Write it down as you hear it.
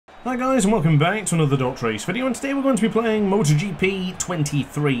Hi guys and welcome back to another DrAce video, and today we're going to be playing MotoGP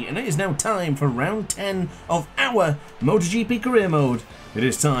 23 and it is now time for round 10 of our MotoGP career mode. It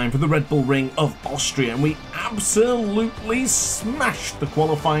is time for the Red Bull Ring of Austria and we absolutely smashed the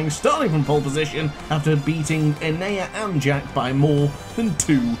qualifying, starting from pole position after beating Enea and Jack by more than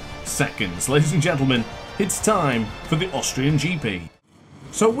 2 seconds. Ladies and gentlemen, it's time for the Austrian GP.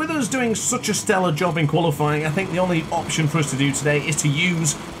 So with us doing such a stellar job in qualifying, I think the only option for us to do today is to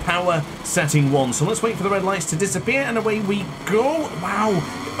use power setting 1. So let's wait for the red lights to disappear and away we go. Wow,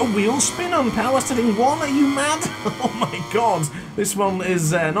 a wheel spin on power setting 1? Are you mad? Oh my god, this one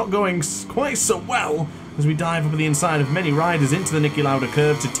is not going quite so well as we dive up the inside of many riders into the Niki Lauda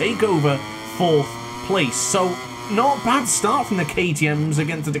curve to take over 4th place. So not bad start from the KTMs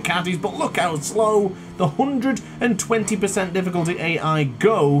against the Ducatis, but look how slow the 120% difficulty AI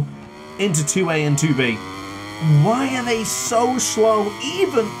go into 2A and 2B. Why are they so slow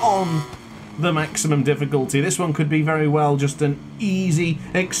even on the maximum difficulty? This one could be very well just an easy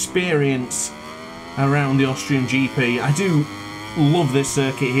experience around the Austrian GP. I do love this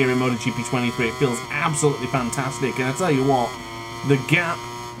circuit here in MotoGP 23. It feels absolutely fantastic, and I tell you what, the gap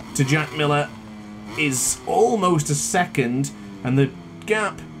to Jack Miller is almost a second, and the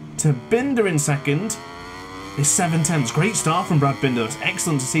gap to Binder in second is 7/10. Great start from Brad Binder. It's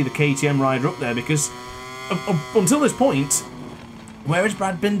excellent to see the KTM rider up there, because until this point, where has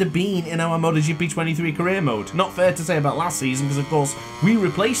Brad Binder been in our MotoGP 23 career mode? Not fair to say about last season, because of course we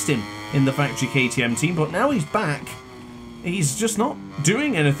replaced him in the factory KTM team, but now he's back. He's just not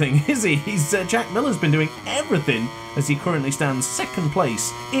doing anything, is he? Jack Miller's been doing everything as he currently stands 2nd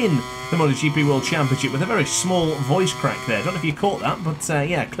place in the MotoGP World Championship with a very small voice crack there. Don't know if you caught that, but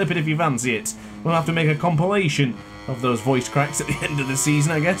yeah, clip it if you fancy it. We'll have to make a compilation of those voice cracks at the end of the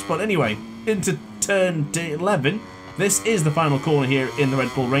season, I guess. But anyway, into turn 11. This is the final corner here in the Red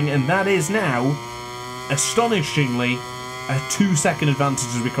Bull Ring, and that is now, astonishingly, a 2-second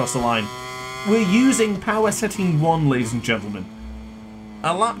advantage as we cross the line. We're using power setting 1, ladies and gentlemen.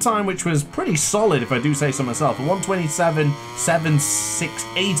 A lap time which was pretty solid, if I do say so myself. A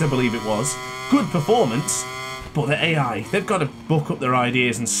 1:27.768, I believe it was. Good performance, but the AI, they've got to buck up their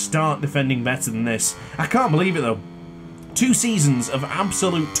ideas and start defending better than this. I can't believe it though. 2 seasons of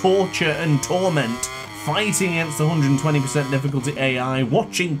absolute torture and torment, fighting against the 120% difficulty AI,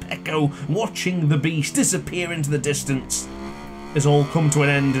 watching Pecco, watching the beast disappear into the distance, has all come to an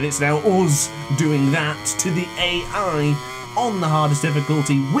end, and it's now us doing that to the AI on the hardest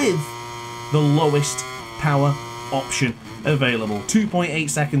difficulty with the lowest power option available. 2.8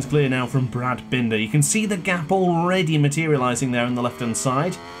 seconds clear now from Brad Binder. You can see the gap already materialising there on the left hand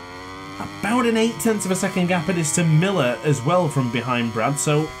side. About an 0.8 of a second gap it is to Miller as well from behind Brad,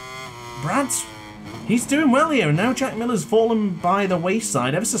 so he's doing well here, and now Jack Miller's fallen by the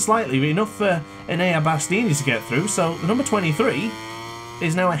wayside ever so slightly, but enough for Enea Bastianini to get through. So the number 23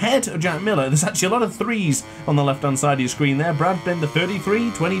 is now ahead of Jack Miller. There's actually a lot of 3s on the left hand side of your screen there. Brad Binder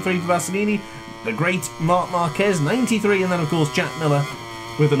 33, 23 for Bastianini, the great Marc Marquez 93, and then of course Jack Miller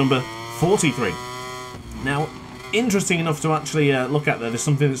with the number 43. Now, interesting enough to actually look at there's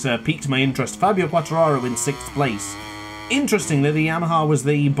something that's piqued my interest. Fabio Quartararo in 6th place. Interestingly, the Yamaha was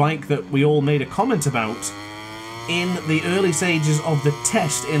the bike that we all made a comment about in the early stages of the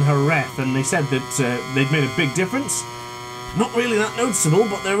test in Jerez, and they said that they'd made a big difference. Not really that noticeable,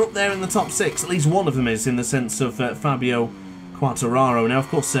 but they're up there in the top 6. At least one of them is, in the sense of Fabio Quartararo. Now, of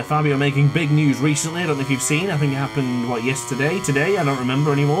course, Fabio making big news recently. I don't know if you've seen. I think it happened, what, yesterday? Today? I don't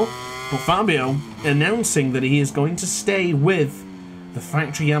remember anymore. But Fabio announcing that he is going to stay with the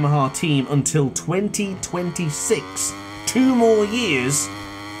factory Yamaha team until 2026. 2 more years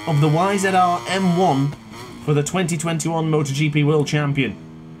of the YZR M1 for the 2021 MotoGP World Champion.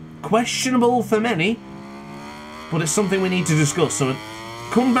 Questionable for many, but it's something we need to discuss. So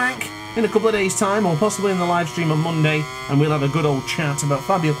come back in a couple of days' time, or possibly in the live stream on Monday, and we'll have a good old chat about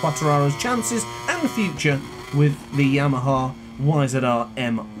Fabio Quartararo's chances and future with the Yamaha YZR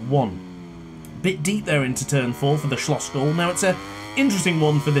M1. Bit deep there into turn 4 for the Schloss goal. Now it's a interesting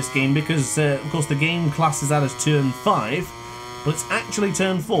one for this game because, of course, the game classes that as turn 5, but it's actually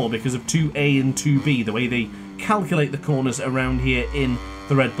turn 4 because of 2A and 2B, the way they calculate the corners around here in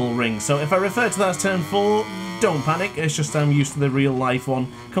the Red Bull Ring. So if I refer to that as turn 4, don't panic, it's just I'm used to the real life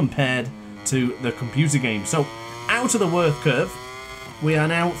one compared to the computer game. So out of the Worth curve, we are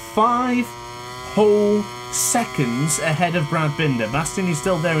now 5 whole seconds ahead of Brad Binder. Bastianini's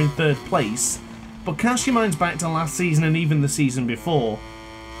still there in 3rd place. But cast your minds back to last season and even the season before.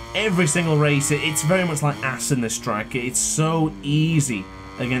 Every single race, it's very much like ass in this track. It's so easy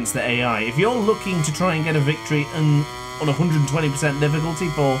against the AI. If you're looking to try and get a victory and on 120% difficulty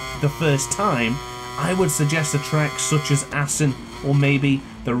for the first time, I would suggest a track such as Assen or maybe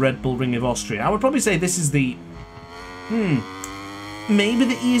the Red Bull Ring of Austria. I would probably say this is the, maybe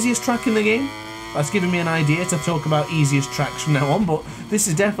the easiest track in the game. That's giving me an idea to talk about easiest tracks from now on, but this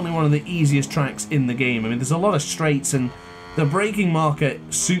is definitely one of the easiest tracks in the game. I mean, there's a lot of straights, and the braking market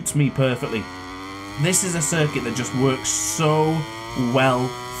suits me perfectly. This is a circuit that just works so well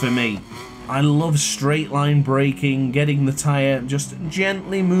for me. I love straight line braking, getting the tyre just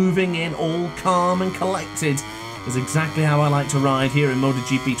gently moving in, all calm and collected, is exactly how I like to ride here in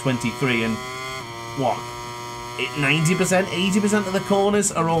MotoGP 23, and what? 90%, 80% of the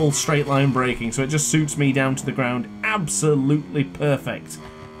corners are all straight line braking, so it just suits me down to the ground absolutely perfect.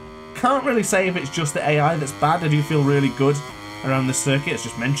 Can't really say if it's just the AI that's bad. I do feel really good around the circuit, as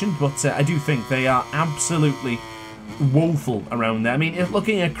just mentioned, but I do think they are absolutely woeful around there. I mean, if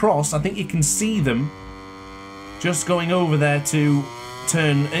looking across, I think you can see them just going over there to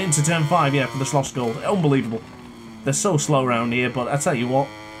turn 5, yeah, for the Schloss Gold. Unbelievable. They're so slow around here, but I tell you what,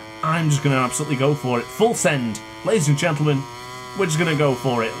 I'm just going to absolutely go for it. Full send. Ladies and gentlemen, we're just going to go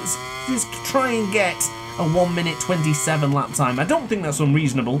for it. Let's just try and get a 1 minute 27 lap time. I don't think that's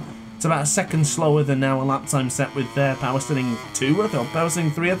unreasonable. It's about a second slower than now a lap time set with Power Steering 2, or Power Steering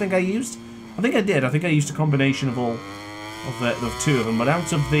 3 I think I used. I think I did. I think I used a combination of all of two of them. But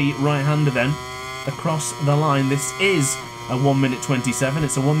out of the right-hander then, across the line, this is a 1 minute 27.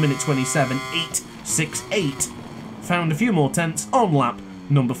 It's a 1 minute 27, 8.68. Found a few more tenths on lap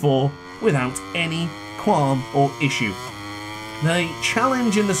number 4 without any qualm or issue. The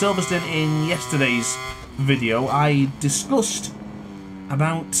challenge in the Silverstone in yesterday's video, I discussed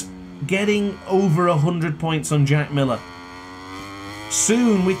about getting over 100 points on Jack Miller.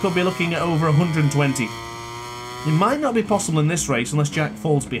 Soon we could be looking at over 120. It might not be possible in this race unless Jack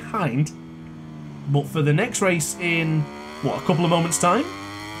falls behind, but for the next race in, what, a couple of moments' time,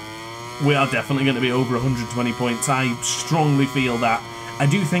 we are definitely going to be over 120 points. I strongly feel that. I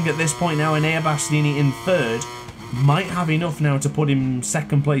do think at this point now, Enea Bastianini in 3rd might have enough now to put him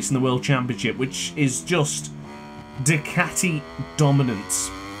 2nd place in the World Championship, which is just Ducati dominance.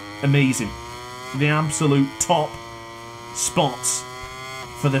 Amazing. The absolute top spots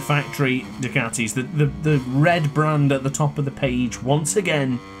for the factory Ducatis. The red brand at the top of the page once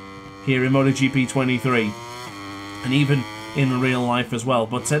again here in MotoGP 23. And even in real life as well.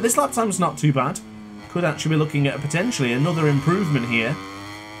 But this lap time's not too bad. Could actually be looking at potentially another improvement here.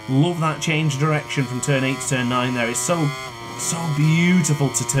 Love that change of direction from turn 8 to turn 9 there. It's so beautiful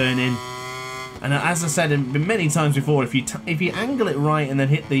to turn in. And as I said many times before, if you angle it right and then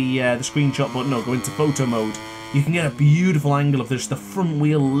hit the screenshot button or go into photo mode, you can get a beautiful angle of just the front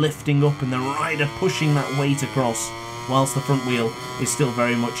wheel lifting up and the rider pushing that weight across, whilst the front wheel is still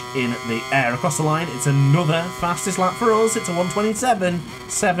very much in the air. Across the line, it's another fastest lap for us. It's a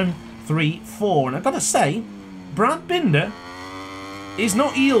 1:27.734. And I've got to say, Brad Binder is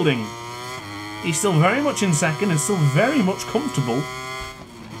not yielding. He's still very much in 2nd and still very much comfortable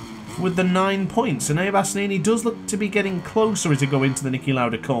with the 9 points. And Enea Bastianini does look to be getting closer as he go into the Niki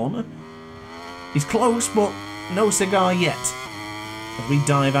Lauda corner. He's close, but no cigar yet. As we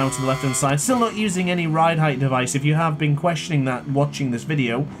dive out to the left-hand side, still not using any ride height device. If you have been questioning that watching this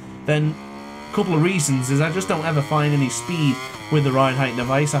video, then a couple of reasons is I just don't ever find any speed with the ride height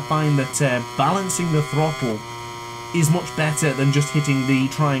device. I find that balancing the throttle is much better than just hitting the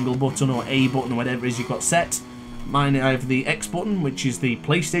triangle button or A button or whatever it is you've got set. Mine, I have the X button, which is the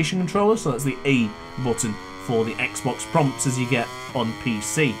PlayStation controller, so that's the A button for the Xbox prompts as you get on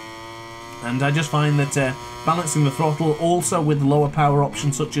PC. And I just find that balancing the throttle, also with lower power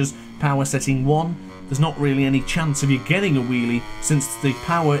options such as power setting 1, there's not really any chance of you getting a wheelie since the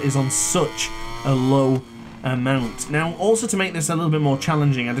power is on such a low amount. Now, also to make this a little bit more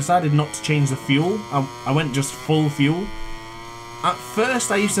challenging, I decided not to change the fuel. I went just full fuel. At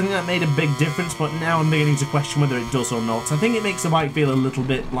first, I used to think that made a big difference, but now I'm beginning to question whether it does or not. I think it makes the bike feel a little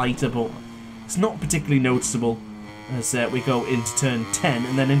bit lighter, but it's not particularly noticeable as we go into turn 10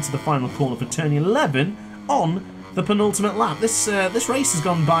 and then into the final corner for turn 11 on the penultimate lap. This race has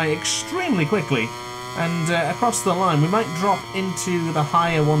gone by extremely quickly, and across the line we might drop into the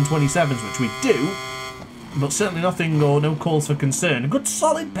higher 127s, which we do, but certainly nothing or no calls for concern. A good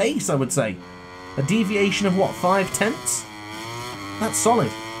solid pace, I would say. A deviation of what, 5 tenths? That's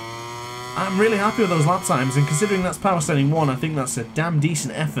solid. I'm really happy with those lap times, and considering that's power setting 1, I think that's a damn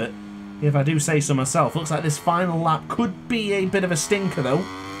decent effort, if I do say so myself. Looks like this final lap could be a bit of a stinker though.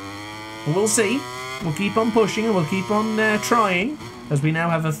 But we'll see. We'll keep on pushing and we'll keep on trying, as we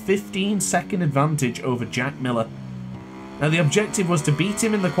now have a 15-second advantage over Jack Miller. Now the objective was to beat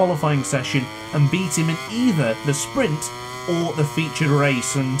him in the qualifying session and beat him in either the sprint or the featured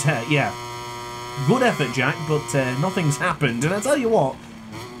race, and yeah, good effort, Jack, but nothing's happened. And I tell you what,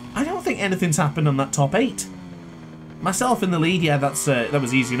 I don't think anything's happened on that top 8. Myself in the lead, yeah, that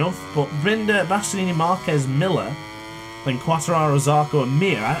was easy enough, but Binder, Bastianini, Marquez, Miller, then Quartararo, Zarco and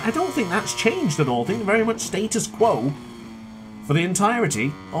Mir, I don't think that's changed at all. I think very much status quo for the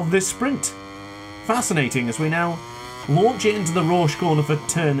entirety of this sprint. Fascinating as we now launch it into the Rorsch corner for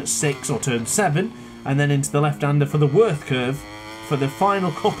turn 6 or turn 7, and then into the left-hander for the Worth curve for the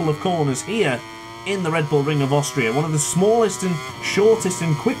final couple of corners here in the Red Bull Ring of Austria. One of the smallest and shortest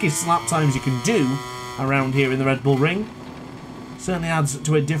and quickest lap times you can do around here in the Red Bull Ring. Certainly adds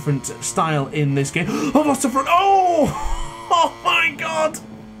to a different style in this game. I've lost the front. Oh! Oh my god!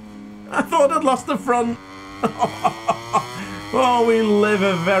 I thought I'd lost the front. Oh, we live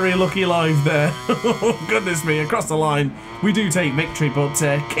a very lucky life there. Oh, goodness me, across the line. We do take victory, but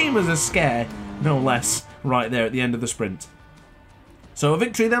came as a scare, no less, right there at the end of the sprint. So a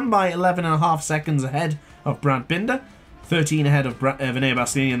victory then by 11.5 seconds ahead of Brad Binder. 13 ahead of Vinay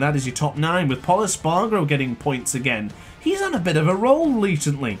Bastianini, and that is your top 9, with Paul Espargaro getting points again. He's on a bit of a roll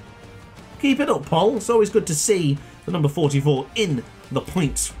recently. Keep it up, Paul. It's always good to see the number 44 in the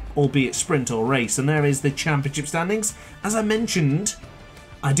points, albeit sprint or race. And there is the championship standings. As I mentioned,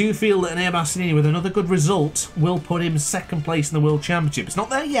 I do feel that Vinay Bastianini, with another good result, will put him second place in the World Championship. It's not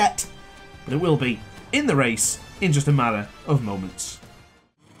there yet, but it will be in the race in just a matter of moments.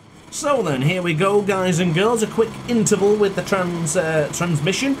 So then, here we go, guys and girls. A quick interval with the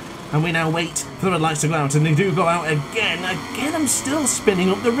transmission, and we now wait for the red lights to go out, and they do go out again. Again, I'm still spinning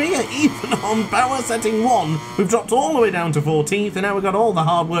up the rear, even on power setting 1. We've dropped all the way down to 14th, and now we've got all the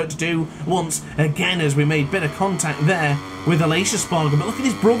hard work to do once again, as we made a bit of contact there with Aleix Espargaro. But look at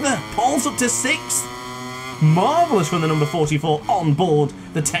his brother, Paul's up to 6th. Marvellous from the number 44 on board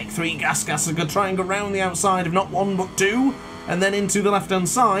the Tech 3 Gas-Gas, trying around the outside of not 1 but 2. And then into the left-hand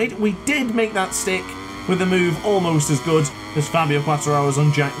side, we did make that stick with a move almost as good as Fabio Quartararo's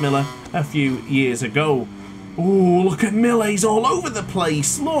on Jack Miller a few years ago. Ooh, look at Miller, he's all over the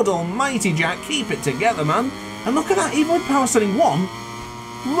place. Lord almighty, Jack, keep it together, man. And look at that, even with power setting 1,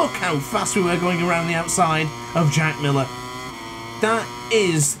 look how fast we were going around the outside of Jack Miller. That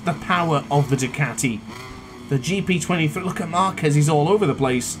is the power of the Ducati. The GP23, look at Marquez, he's all over the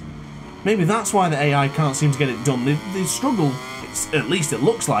place. Maybe that's why the AI can't seem to get it done. They struggle, at least it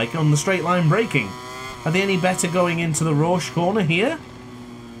looks like, on the straight line braking. Are they any better going into the Rorsch corner here?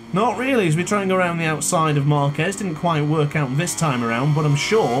 Not really, as we try and go around the outside of Marquez. Didn't quite work out this time around, but I'm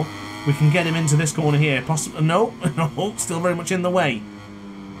sure we can get him into this corner here. Possibly, no, no, still very much in the way.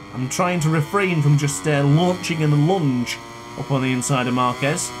 I'm trying to refrain from just launching in a lunge up on the inside of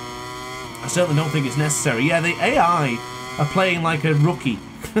Marquez. I certainly don't think it's necessary. Yeah, the AI are playing like a rookie.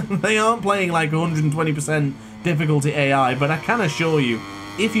 They aren't playing like 120% difficulty AI, but I can assure you,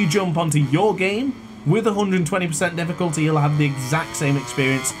 if you jump onto your game with 120% difficulty, you'll have the exact same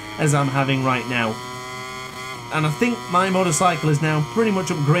experience as I'm having right now. And I think my motorcycle is now pretty much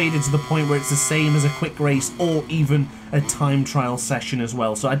upgraded to the point where it's the same as a quick race or even a time trial session as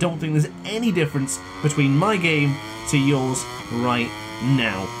well. So I don't think there's any difference between my game to yours right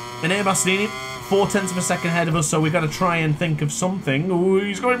now. And Bastianini, 0.4 of a second ahead of us, so we've got to try and think of something. Ooh,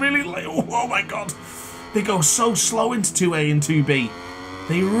 he's going really late. Oh my god. They go so slow into 2A and 2B.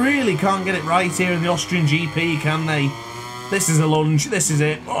 They really can't get it right here in the Austrian GP, can they? This is a lunge. This is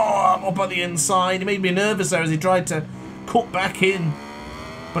it. Oh, I'm up on the inside. It made me nervous there as he tried to cut back in.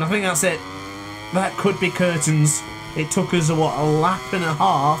 But I think that's it. That could be curtains. It took us, what, a lap and a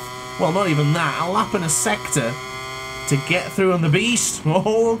half? Well, not even that. A lap and a sector to get through on the beast.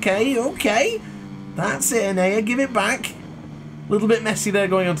 Oh, okay, okay. That's it, Enea. Give it back. A little bit messy there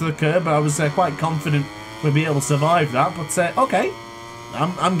going onto the curb, but I was quite confident we'd be able to survive that. But, okay.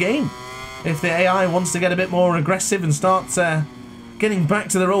 I'm game. If the AI wants to get a bit more aggressive and start getting back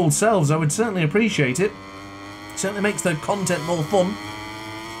to their old selves, I would certainly appreciate it. Certainly makes the content more fun.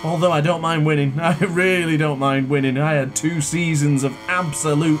 Although I don't mind winning. I really don't mind winning. I had 2 seasons of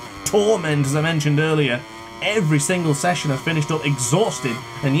absolute torment, as I mentioned earlier. Every single session I finished up exhausted,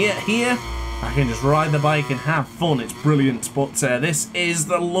 and yet here I can just ride the bike and have fun. It's brilliant. But this is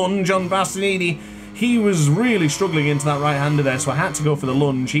the lunge on Bastianini. He was really struggling into that right-hander there, so I had to go for the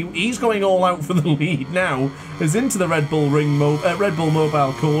lunge. He's going all out for the lead now, as into the Red Bull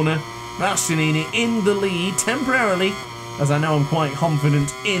Mobile corner. Bastianini in the lead temporarily, as I know I'm quite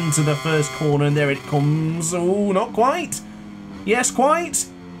confident into the first corner, and there it comes. Oh, not quite. Yes, quite.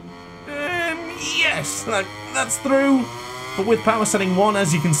 Yes, that's through. But with power setting 1,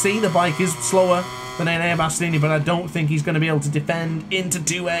 as you can see, the bike is slower than Enea Bastianini, but I don't think he's going to be able to defend into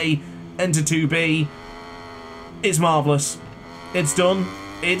 2A and to 2B. It's marvellous. It's done.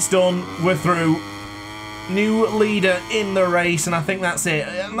 It's done. We're through. New leader in the race, and I think that's it.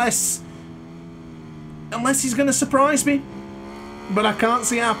 Unless he's going to surprise me. But I can't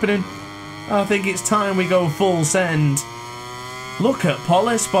see it happening. I think it's time we go full send. Look at Pol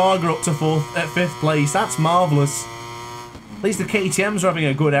Espargaro up to 5th place. That's marvellous. At least the KTMs are having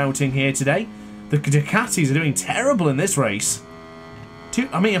a good outing here today. The Ducatis are doing terrible in this race.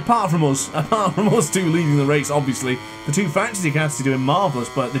 I mean, apart from us two leading the race, obviously, the two factory Ducatis are doing marvellous,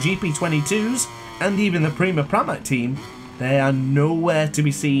 but the GP22s and even the Prima Pramac team, they are nowhere to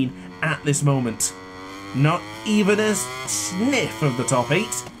be seen at this moment. Not even a sniff of the top 8.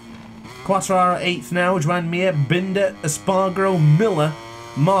 Quartararo 8th now, Joan Mir, Binder, Espargaro, Miller,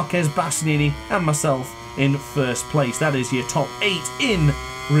 Marquez, Bastianini, and myself in 1st place. That is your top 8 in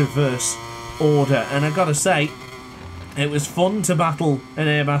reverse order. And I gotta say, it was fun to battle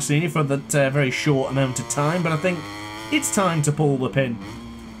Enea Bastianini for that very short amount of time, but I think it's time to pull the pin.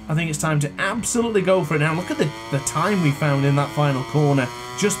 I think it's time to absolutely go for it now. Look at the time we found in that final corner,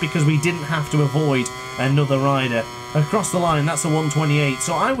 just because we didn't have to avoid another rider. Across the line, that's a 1:28.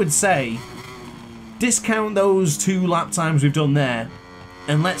 So I would say, discount those 2 lap times we've done there,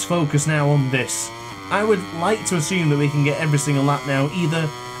 and let's focus now on this. I would like to assume that we can get every single lap now, either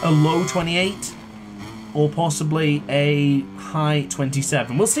a low 28 or possibly a high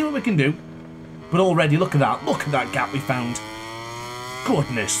 27. We'll see what we can do. But already, look at that gap we found.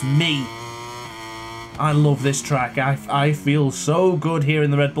 Goodness me. I love this track. I feel so good here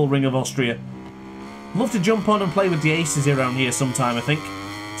in the Red Bull Ring of Austria. Love to jump on and play with the aces around here sometime, I think.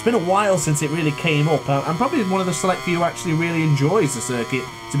 It's been a while since it really came up. I'm probably one of the select few who actually really enjoys the circuit,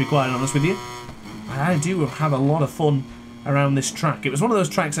 to be quite honest with you. I do have a lot of fun around this track. It was one of those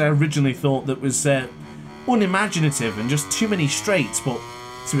tracks I originally thought that was unimaginative and just too many straights, but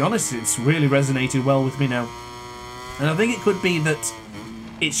to be honest, it's really resonated well with me now. And I think it could be that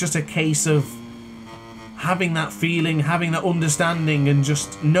it's just a case of having that feeling, having that understanding, and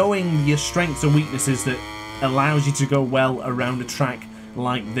just knowing your strengths and weaknesses that allows you to go well around a track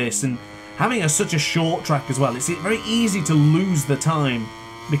like this. And having such a short track as well, it's very easy to lose the time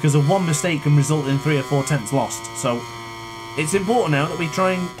because of one mistake can result in 3 or 4 tenths lost. So it's important now that we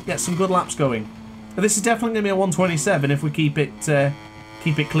try and get some good laps going. But this is definitely going to be a 1:27 if we keep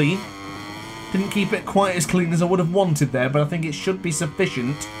it clean. Didn't keep it quite as clean as I would have wanted there, but I think it should be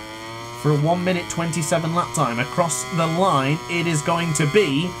sufficient for a 1:27 lap time. Across the line, it is going to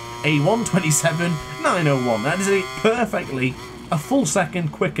be a 1:27.901. That is perfectly a full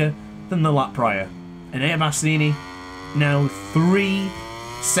second quicker than the lap prior. And Enea Bastianini now 3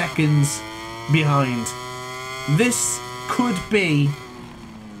 seconds behind. This could be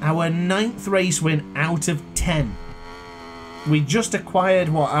our 9th race win out of 10. We just acquired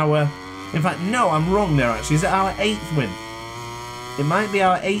in fact, no, I'm wrong there actually. Is it our 8th win? It might be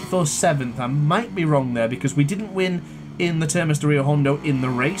our 8th or 7th. I might be wrong there because we didn't win in the Termas de Rio Hondo in the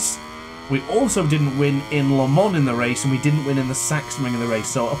race. We also didn't win in Le Mans in the race, and we didn't win in the Sachsenring in the race.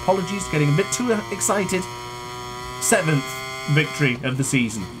 So apologies, getting a bit too excited. 7th victory of the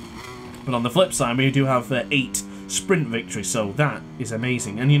season. But on the flip side, we do have 8 sprint victories, so that is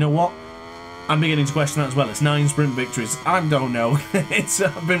amazing. And you know what? I'm beginning to question that as well. It's 9 sprint victories. I don't know.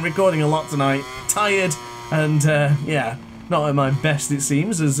 I've been recording a lot tonight, tired, and yeah, not at my best it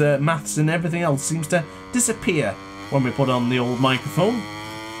seems, as maths and everything else seems to disappear when we put on the old microphone.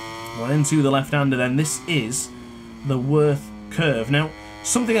 Well, into the left-hander then, this is the Worth curve. Now,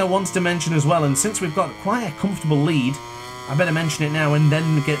 something I wanted to mention as well, and since we've got quite a comfortable lead, I better mention it now and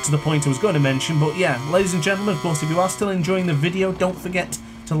then get to the point I was going to mention. But yeah, ladies and gentlemen, of course, if you are still enjoying the video, don't forget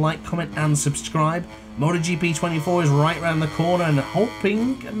to like, comment and subscribe. MotoGP 24 is right around the corner, and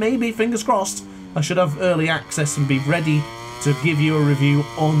hoping, maybe, fingers crossed, I should have early access and be ready to give you a review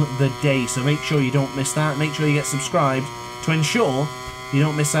on the day. So make sure you don't miss that. Make sure you get subscribed to ensure you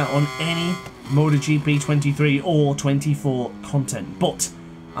don't miss out on any MotoGP 23 or 24 content. But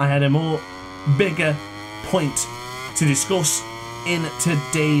I had a bigger point to discuss in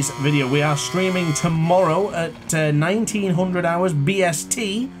today's video. We are streaming tomorrow at 1900 hours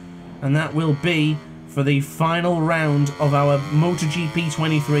BST, and that will be for the final round of our MotoGP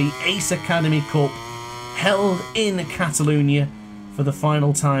 23 Ace Academy Cup, held in Catalonia for the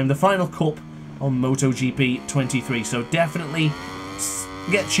final time, the final cup on MotoGP 23. So definitely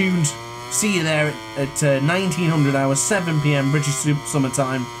get tuned. See you there at 1900 hours, 7 PM British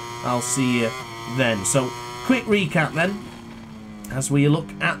Summertime. I'll see you then. So quick recap then, as we look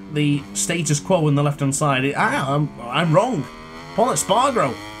at the status quo on the left-hand side. I'm wrong. Pol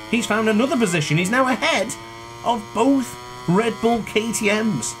Espargaro He's found another position. He's now ahead of both Red Bull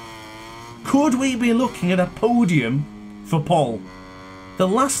KTMs. Could we be looking at a podium for Paul? The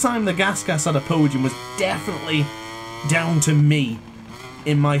last time the Gas had a podium was definitely down to me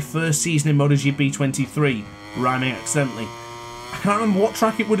in my first season in MotoGP 23, rhyming accidentally. I can't remember what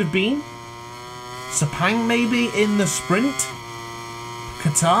track it would have been. Sepang maybe in the sprint?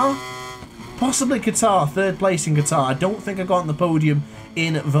 Qatar? Possibly Qatar, third place in Qatar. I don't think I got on the podium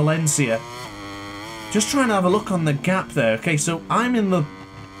in Valencia. Just trying to have a look on the gap there. Okay, so I'm in the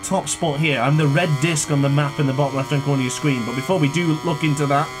top spot here. I'm the red disc on the map in the bottom left hand corner of your screen. But before we do look into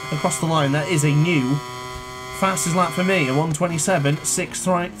that, across the line, that is a new fastest lap for me, a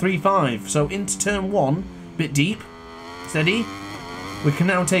 1:27.635. So into turn 1, bit deep, steady. We can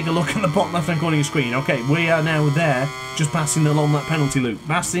now take a look at the bottom left hand corner of your screen. Okay, we are now there, just passing the long lap penalty loop.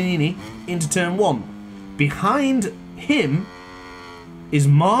 Bastianini into turn 1. Behind him is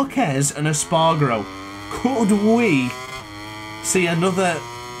Marquez and Espargaro. Could we see another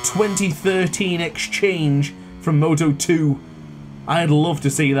 2013 exchange from Moto 2? I'd love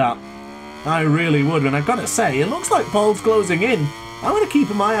to see that. I really would, and I've got to say, it looks like Paul's closing in. I'm going to keep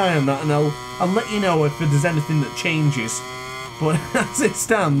my eye on that, and I'll let you know if there's anything that changes. But as it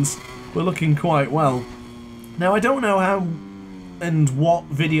stands, we're looking quite well. Now, I don't know how and what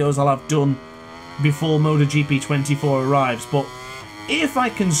videos I'll have done before MotoGP 24 arrives, but if I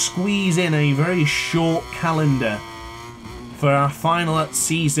can squeeze in a very short calendar for our final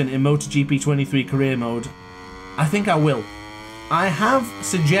season in MotoGP 23 career mode, I think I will. I have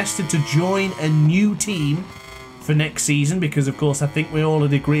suggested to join a new team for next season because, of course, I think we're all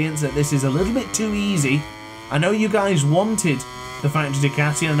in agreement that this is a little bit too easy. I know you guys wanted the Factory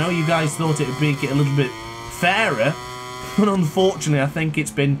Ducati. I know you guys thought it would make it a little bit fairer, but unfortunately, I think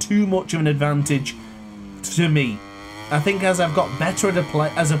it's been too much of an advantage to me. I think as I've got better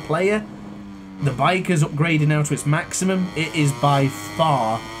as a player, the bike is upgraded now to its maximum. It is by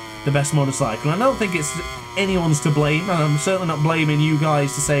far the best motorcycle. I don't think it's anyone's to blame, and I'm certainly not blaming you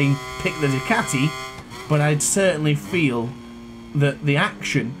guys to saying pick the Ducati, but I'd certainly feel that the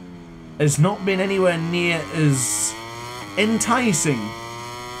action has not been anywhere near as enticing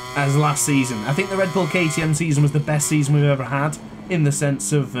as last season. I think the Red Bull KTM season was the best season we've ever had in the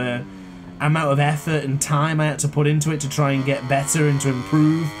sense of amount of effort and time I had to put into it to try and get better and to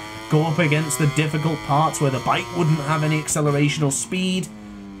improve, go up against the difficult parts where the bike wouldn't have any acceleration or speed.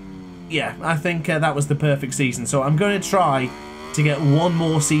 Yeah, I think that was the perfect season, so I'm going to try to get one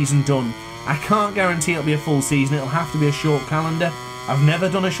more season done. I can't guarantee it'll be a full season, it'll have to be a short calendar. I've never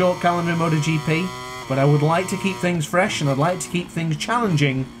done a short calendar in MotoGP, but I would like to keep things fresh and I'd like to keep things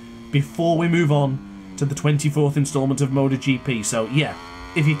challenging before we move on to the 24th installment of MotoGP. So yeah,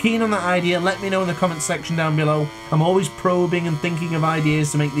 if you're keen on that idea, let me know in the comments section down below. I'm always probing and thinking of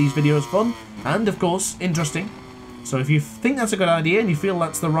ideas to make these videos fun and, of course, interesting. So if you think that's a good idea and you feel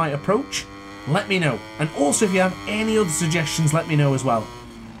that's the right approach, let me know. And also, if you have any other suggestions, let me know as well.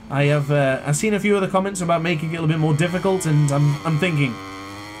 I've seen a few other comments about making it a little bit more difficult, and I'm thinking,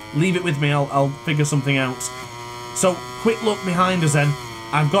 leave it with me, I'll figure something out. So, quick look behind us then.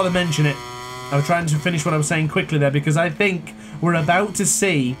 I've got to mention it. I was trying to finish what I was saying quickly there, because I think we're about to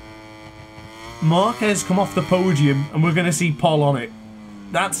see Marquez come off the podium, and we're going to see Paul on it.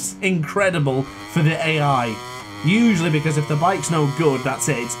 That's incredible for the AI. Usually, because if the bike's no good, that's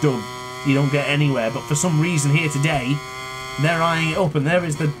it, it's done. You don't get anywhere, but for some reason here today, they're eyeing it up, and there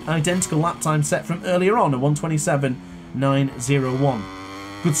is the identical lap time set from earlier on, a 1:27.901.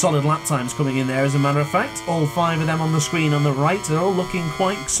 Good solid lap times coming in there, as a matter of fact. All 5 of them on the screen on the right, they're all looking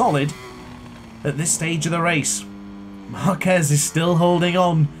quite solid at this stage of the race. Marquez is still holding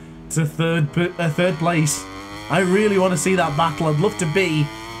on to third place. I really want to see that battle. I'd love to be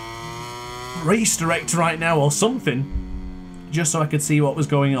race director right now or something, just so I could see what was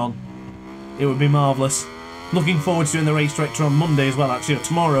going on. It would be marvellous. Looking forward to doing the race director on Monday as well, actually, or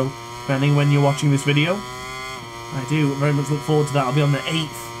tomorrow, depending when you're watching this video. I do very much look forward to that. I'll be on the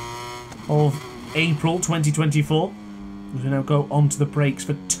 8th of April 2024. We now go on to the brakes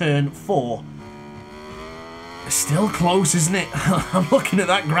for turn 4. It's still close, isn't it? I'm looking at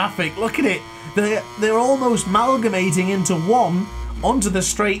that graphic. Look at it. They're almost amalgamating into one onto the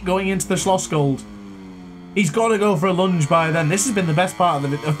straight going into the Schlossgold. He's got to go for a lunge by then. This has been the best part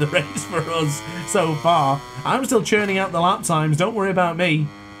of the race for us so far. I'm still churning out the lap times. Don't worry about me.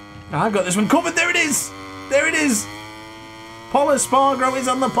 I've got this one covered. There it is. There it is. Paul Espargaro is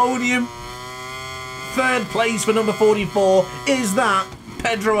on the podium. Third place for number 44. Is that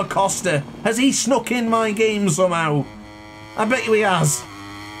Pedro Acosta? Has he snuck in my game somehow? I bet you he has.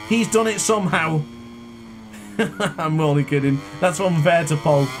 He's done it somehow. I'm only kidding. That's unfair to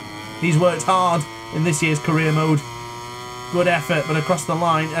Paul. He's worked hard in this year's career mode. Good effort, but across the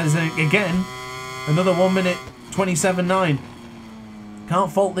line, as again, another 1 minute 27.9.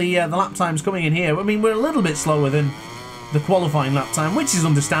 Can't fault the lap times coming in here. I mean, we're a little bit slower than the qualifying lap time, which is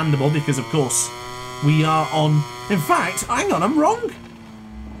understandable because, of course, we are on... In fact, hang on, I'm wrong.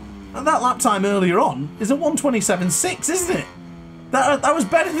 And that lap time earlier on is a 1:27.6, isn't it? That was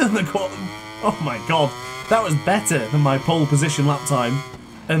better than the... Oh my god. That was better than my pole position lap time.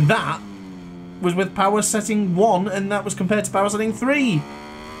 And that was with power setting 1, and that was compared to power setting 3.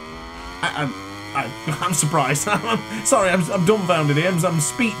 I'm surprised. Sorry, I'm dumbfounded here. I'm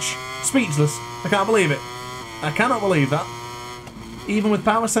speechless. I can't believe it. I cannot believe that. Even with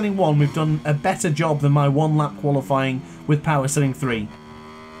power setting 1, we've done a better job than my 1 lap qualifying with power setting 3.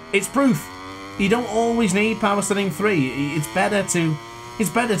 It's proof. You don't always need power setting 3. It's better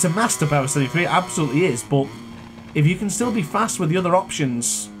to master power setting 3. It absolutely is. But if you can still be fast with the other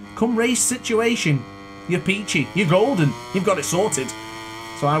options, come race situation, you're peachy, you're golden, you've got it sorted.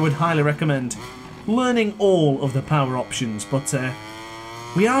 So I would highly recommend learning all of the power options. But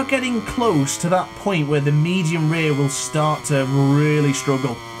we are getting close to that point where the medium rear will start to really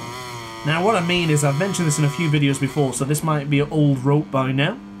struggle. Now what I mean is, I've mentioned this in a few videos before, so this might be an old rope by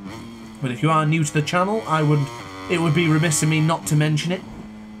now. But if you are new to the channel, it would be remiss of me not to mention it.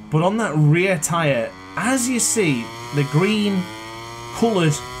 But on that rear tyre, as you see, the green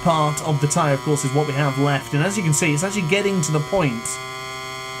coloured part of the tyre, of course, is what we have left. And as you can see, it's actually getting to the point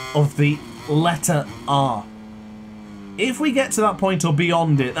of the letter R. If we get to that point or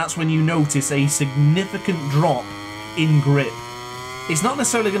beyond it, that's when you notice a significant drop in grip. It's not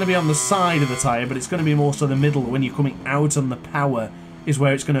necessarily going to be on the side of the tyre, but it's going to be more so the middle. When you're coming out on the power is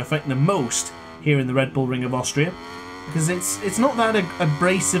where it's going to affect the most here in the Red Bull Ring of Austria. Because it's not that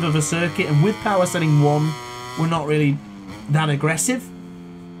abrasive of a circuit, and with power setting 1, we're not really that aggressive.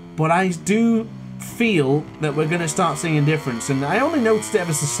 But I do feel that we're going to start seeing a difference. And I only noticed it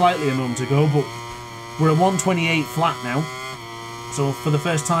ever so slightly a moment ago, but we're a 128 flat now. So for the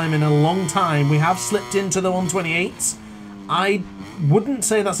first time in a long time, we have slipped into the 128s. I wouldn't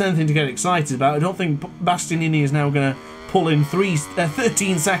say that's anything to get excited about. I don't think Bastianini is now going to pull in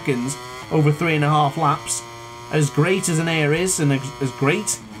 13 seconds over 3.5 laps. As great as an air is, and as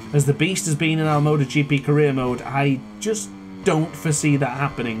great as the beast has been in our MotoGP career mode, I just don't foresee that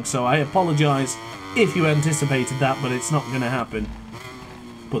happening. So I apologise if you anticipated that, but it's not going to happen.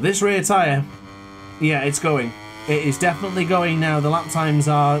 But this rear tyre, yeah, it's going. It is definitely going now. The lap times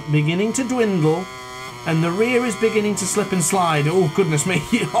are beginning to dwindle, and the rear is beginning to slip and slide. Oh, goodness me,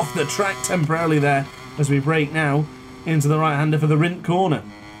 off the track temporarily there as we brake now into the right-hander for the Rindt corner.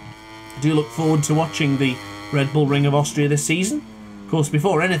 I do look forward to watching the Red Bull Ring of Austria this season. Of course,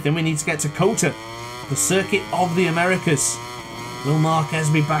 before anything, we need to get to COTA, the circuit of the Americas. Will Marquez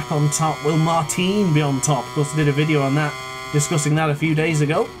be back on top? Will Martin be on top? Of course, I did a video on that, discussing that a few days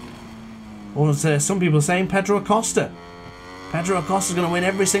ago. Or as some people are saying, Pedro Acosta. Pedro Acosta's going to win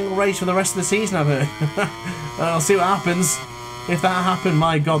every single race for the rest of the season, I've heard. I'll see what happens. If that happened,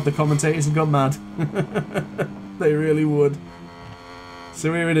 my God, the commentators have gone mad. They really would.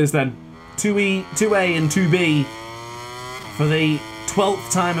 So here it is then. 2A and 2B for the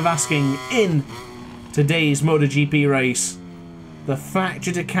 12th time of asking in today's MotoGP race. The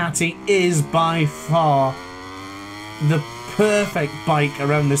Factor Ducati is by far the perfect bike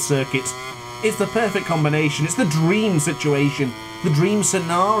around this circuit. It's the perfect combination. It's the dream situation, the dream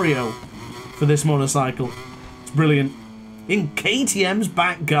scenario for this motorcycle. It's brilliant. In KTM's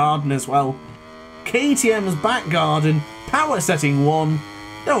back garden as well. KTM's back garden, power setting 1,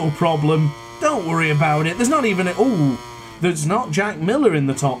 no problem. Don't worry about it. There's not even a... Oh, there's not Jack Miller in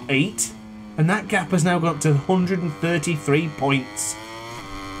the top 8. And that gap has now got to 133 points.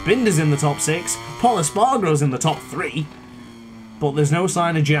 Binder's in the top 6. Paul Espargaro's in the top 3. But there's no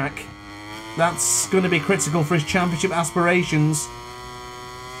sign of Jack. That's going to be critical for his championship aspirations.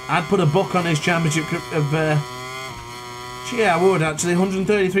 I'd put a book on his championship of... yeah, I would actually.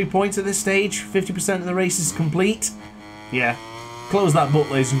 133 points at this stage. 50% of the race is complete. Yeah. Close that book,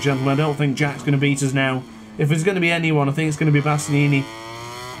 ladies and gentlemen. I don't think Jack's going to beat us now. If there's going to be anyone, I think it's going to be Bastianini.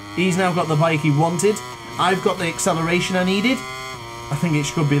 He's now got the bike he wanted. I've got the acceleration I needed. I think it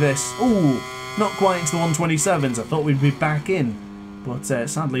should be this. Ooh, not quite into the 127s. I thought we'd be back in. But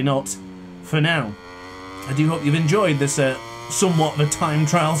sadly not for now. I do hope you've enjoyed this somewhat of a time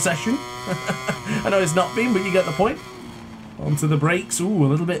trial session. I know it's not been, but you get the point. Onto the brakes. Ooh, a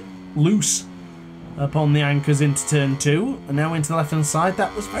little bit loose upon the anchors into turn 2. And now into the left-hand side.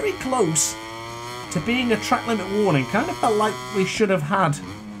 That was very close to being a track limit warning. Kind of felt like we should have had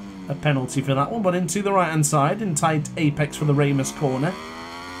a penalty for that one, but into the right-hand side, in tight apex for the Ramus corner.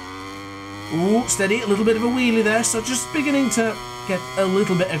 Ooh, steady, a little bit of a wheelie there, so just beginning to get a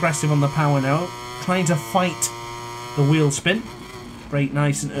little bit aggressive on the power now, trying to fight the wheel spin. Brake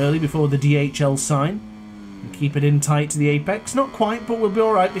nice and early before the DHL sign, and keep it in tight to the apex. Not quite, but we'll be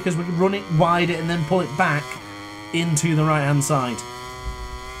alright because we can run it wide and then pull it back into the right-hand side.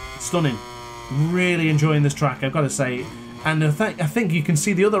 Stunning. Really enjoying this track, I've got to say. And I think you can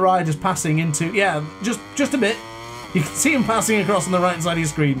see the other riders passing into... Yeah, just a bit. You can see them passing across on the right side of your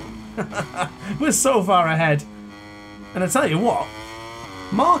screen. We're so far ahead. And I tell you what,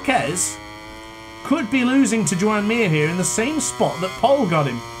 Marquez could be losing to Joan Mir here in the same spot that Paul got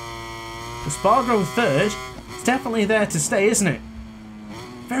him. Espargaro third. It's definitely there to stay, isn't it?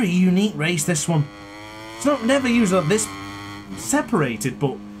 Very unique race, this one. It's not never usually this separated,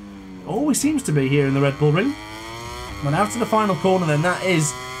 but always seems to be here in the Red Bull Ring. But out to the final corner then, that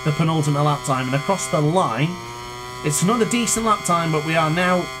is the penultimate lap time, and across the line, it's another decent lap time, but we are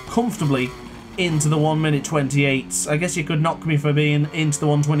now comfortably into the 1:28. I guess you could knock me for being into the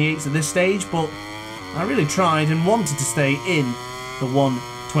 1:28s at this stage, but I really tried and wanted to stay in the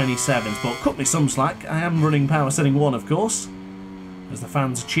 1:27s, but cut me some slack. I am running power setting 1, of course, as the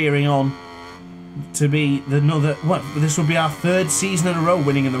fans are cheering on to be another... Well, this would be our third season in a row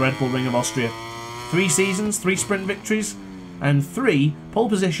winning in the Red Bull Ring of Austria. 3 seasons, 3 sprint victories, and 3 pole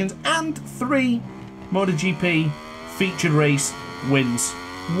positions, and 3 MotoGP featured race wins.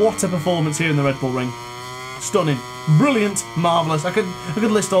 What a performance here in the Red Bull Ring. Stunning, brilliant, marvellous. I could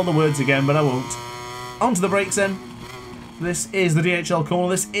list all the words again, but I won't. On to the brakes then. This is the DHL corner.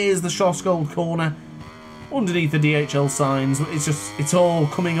 This is the Schlossgold corner. Underneath the DHL signs, it's all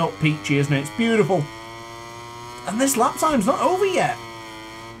coming up peachy, isn't it? It's beautiful. And this lap time's not over yet.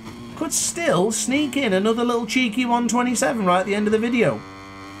 Could still sneak in another little cheeky 1:27 right at the end of the video.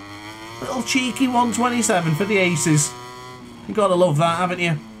 Little cheeky 1:27 for the aces. You gotta love that, haven't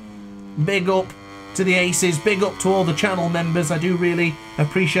you? Big up to the aces, big up to all the channel members. I do really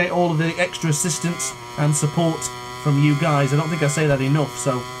appreciate all of the extra assistance and support from you guys. I don't think I say that enough,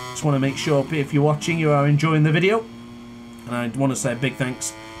 so just want to make sure if you're watching you are enjoying the video. And I want to say a big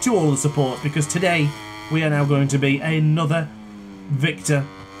thanks to all the support, because today we are now going to be another victor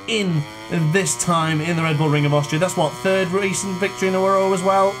in this time in the Red Bull Ring of Austria. That's what, 3rd recent victory in a row as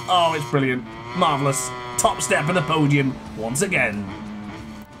well. Oh, it's brilliant, marvellous. Top step of the podium once again.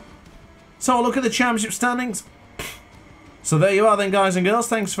 So look at the championship standings. So there you are then, guys and girls.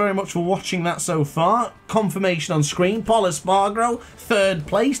 Thanks very much for watching that so far. Confirmation on screen. Paul Espargaro, 3rd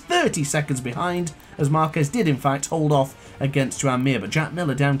place, 30 seconds behind, as Marquez did in fact hold off against Joan Mir. But Jack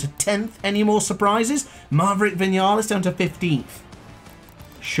Miller down to 10th. Any more surprises? Maverick Vinales down to 15th.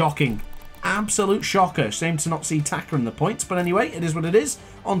 Shocking. Absolute shocker. Shame to not see Taka in the points. But anyway, it is what it is.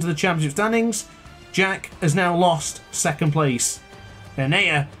 On to the championship standings. Jack has now lost 2nd place.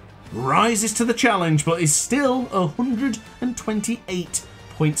 Enea rises to the challenge, but is still 128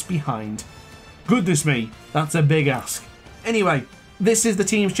 points behind. Goodness me, that's a big ask. Anyway, this is the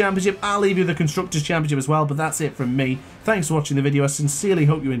Teams Championship. I'll leave you the Constructors Championship as well, but that's it from me. Thanks for watching the video. I sincerely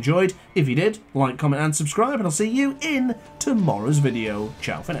hope you enjoyed. If you did, like, comment and subscribe, and I'll see you in tomorrow's video.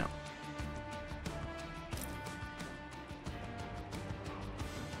 Ciao for now.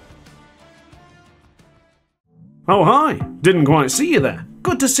 Oh hi, didn't quite see you there.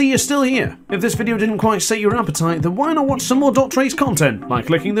 Good to see you're still here. If this video didn't quite set your appetite, then why not watch some more DrAce content by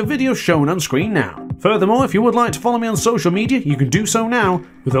clicking the video shown on screen now. Furthermore, if you would like to follow me on social media, you can do so now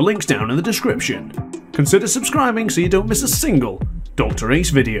with the links down in the description. Consider subscribing so you don't miss a single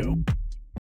DrAce video.